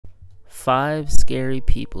5 scary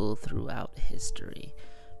people throughout history.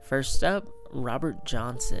 First up, Robert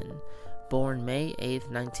Johnson. Born May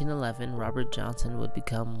 8, 1911, Robert Johnson would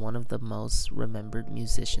become one of the most remembered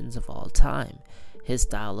musicians of all time. His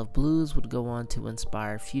style of blues would go on to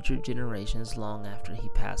inspire future generations long after he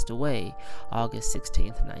passed away, August 16,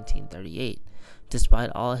 1938. Despite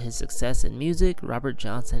all his success in music, Robert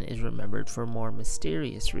Johnson is remembered for more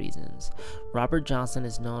mysterious reasons. Robert Johnson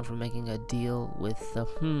is known for making a deal with the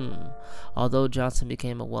Although Johnson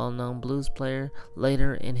became a well-known blues player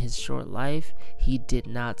later in his short life, he did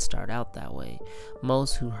not start out that way.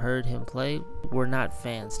 Most who heard him play were not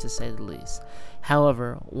fans, to say the least.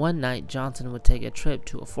 However, one night Johnson would take a trip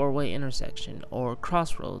to a four-way intersection, or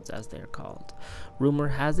crossroads as they're called. Rumor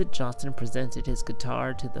has it Johnson presented his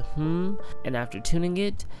guitar to the and after tuning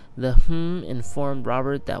it, the informed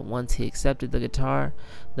Robert that once he accepted the guitar,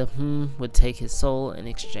 the would take his soul in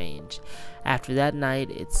exchange. After that night,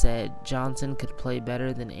 it said Johnson could play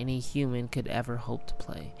better than any human could ever hope to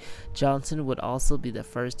play. Johnson would also be the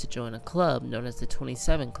first to join a club known as the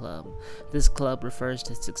 27 Club. This club refers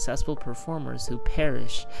to successful performers who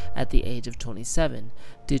perish at the age of 27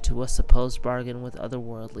 due to a supposed bargain with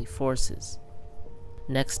otherworldly forces.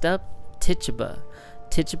 Next up, Tituba.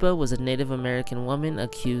 Tituba was a Native American woman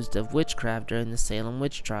accused of witchcraft during the Salem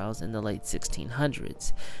witch trials in the late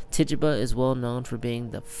 1600s. Tituba is well known for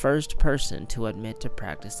being the first person to admit to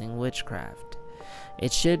practicing witchcraft.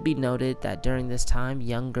 It should be noted that during this time,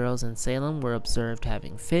 young girls in Salem were observed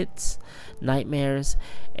having fits, nightmares,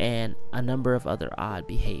 and a number of other odd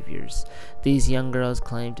behaviors. These young girls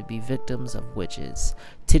claimed to be victims of witches.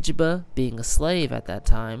 Tituba, being a slave at that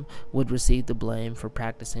time, would receive the blame for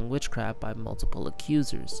practicing witchcraft by multiple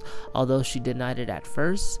accusers. Although she denied it at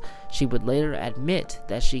first, she would later admit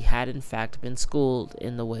that she had in fact been schooled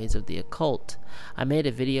in the ways of the occult. I made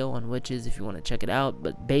a video on witches if you want to check it out,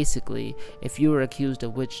 but basically, if you were accused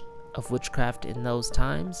of witchcraft in those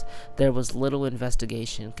times, there was little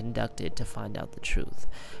investigation conducted to find out the truth.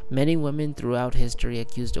 Many women throughout history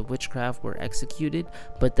accused of witchcraft were executed,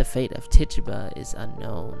 but the fate of Tituba is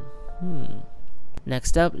unknown.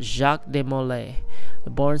 Next up, Jacques de Molay.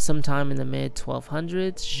 Born sometime in the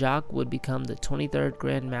mid-1200s, Jacques would become the 23rd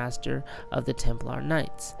Grand Master of the Templar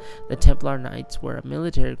Knights. The Templar Knights were a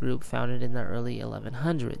military group founded in the early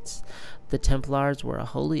 1100s. The Templars were a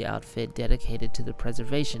holy outfit dedicated to the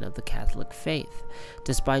preservation of the Catholic faith.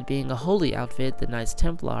 Despite being a holy outfit, the Knights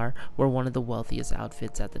Templar were one of the wealthiest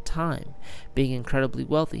outfits at the time. Being incredibly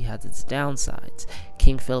wealthy has its downsides.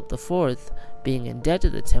 King Philip IV, being in debt to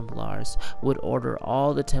the Templars, would order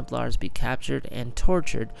all the Templars be captured and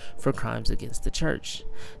tortured for crimes against the church.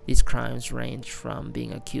 These crimes ranged from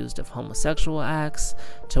being accused of homosexual acts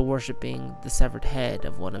to worshiping the severed head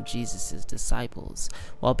of one of Jesus' disciples.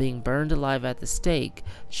 While being burned alive at the stake,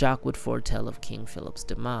 Jacques would foretell of King Philip's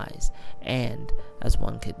demise, and, as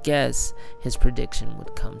one could guess, his prediction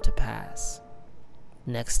would come to pass.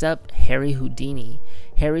 Next up, Harry Houdini.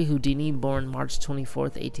 Harry Houdini, born March 24,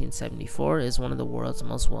 1874, is one of the world's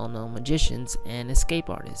most well-known magicians and escape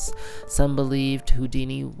artists. Some believed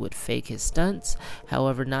Houdini would fake his stunts.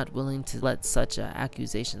 However, not willing to let such an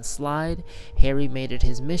accusation slide, Harry made it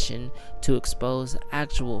his mission to expose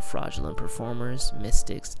actual fraudulent performers,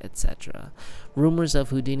 mystics, etc. Rumors of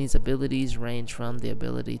Houdini's abilities range from the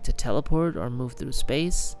ability to teleport or move through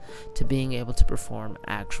space to being able to perform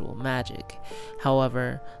actual magic.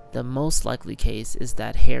 However, the most likely case is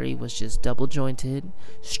that Harry was just double-jointed,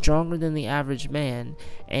 stronger than the average man,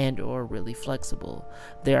 and or really flexible.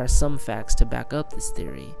 There are some facts to back up this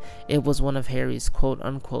theory. It was one of Harry's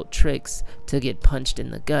quote-unquote tricks to get punched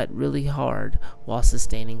in the gut really hard while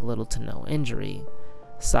sustaining little to no injury.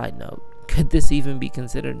 Side note, could this even be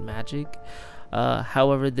considered magic?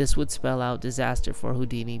 However, this would spell out disaster for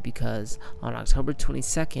Houdini because on October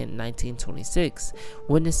 22, 1926,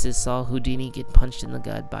 witnesses saw Houdini get punched in the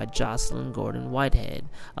gut by Jocelyn Gordon Whitehead,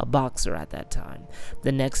 a boxer at that time.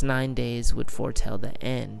 The next 9 days would foretell the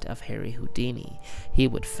end of Harry Houdini. He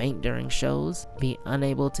would faint during shows, be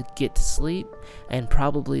unable to get to sleep, and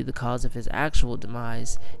probably the cause of his actual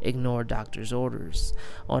demise, ignore doctor's orders.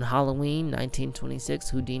 On Halloween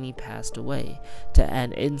 1926, Houdini passed away. To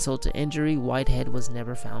add insult to injury, Whitehead was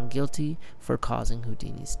never found guilty for causing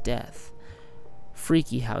Houdini's death.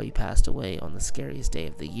 Freaky how he passed away on the scariest day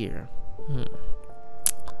of the year.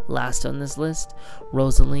 Last on this list,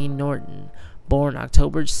 Rosaline Norton. Born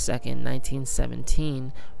October 2nd,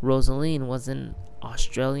 1917, Rosaline was an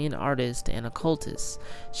Australian artist and occultist.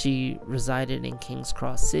 She resided in King's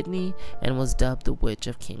Cross, Sydney, and was dubbed the Witch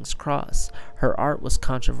of King's Cross. Her art was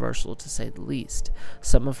controversial, to say the least.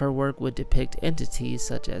 Some of her work would depict entities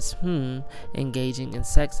such as engaging in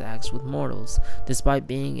sex acts with mortals. Despite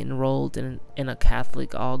being enrolled in a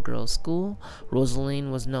Catholic all-girls school,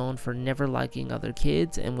 Rosaleen was known for never liking other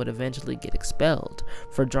kids and would eventually get expelled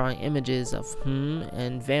for drawing images of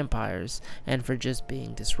and vampires, and for just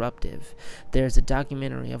being disruptive. There's a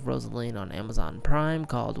documentary of Rosaleen on Amazon Prime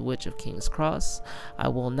called Witch of King's Cross. I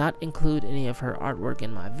will not include any of her artwork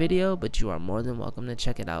in my video, but you are more than welcome to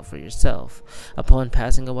check it out for yourself. Upon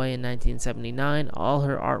passing away in 1979, all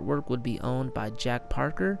her artwork would be owned by Jack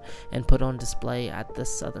Parker and put on display at the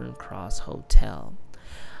Southern Cross Hotel.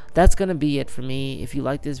 That's going to be it for me. If you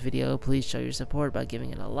like this video, please show your support by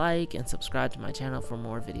giving it a like and subscribe to my channel for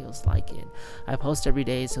more videos like it. I post every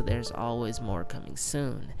day, so there's always more coming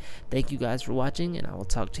soon. Thank you guys for watching, and I will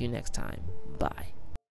talk to you next time. Bye.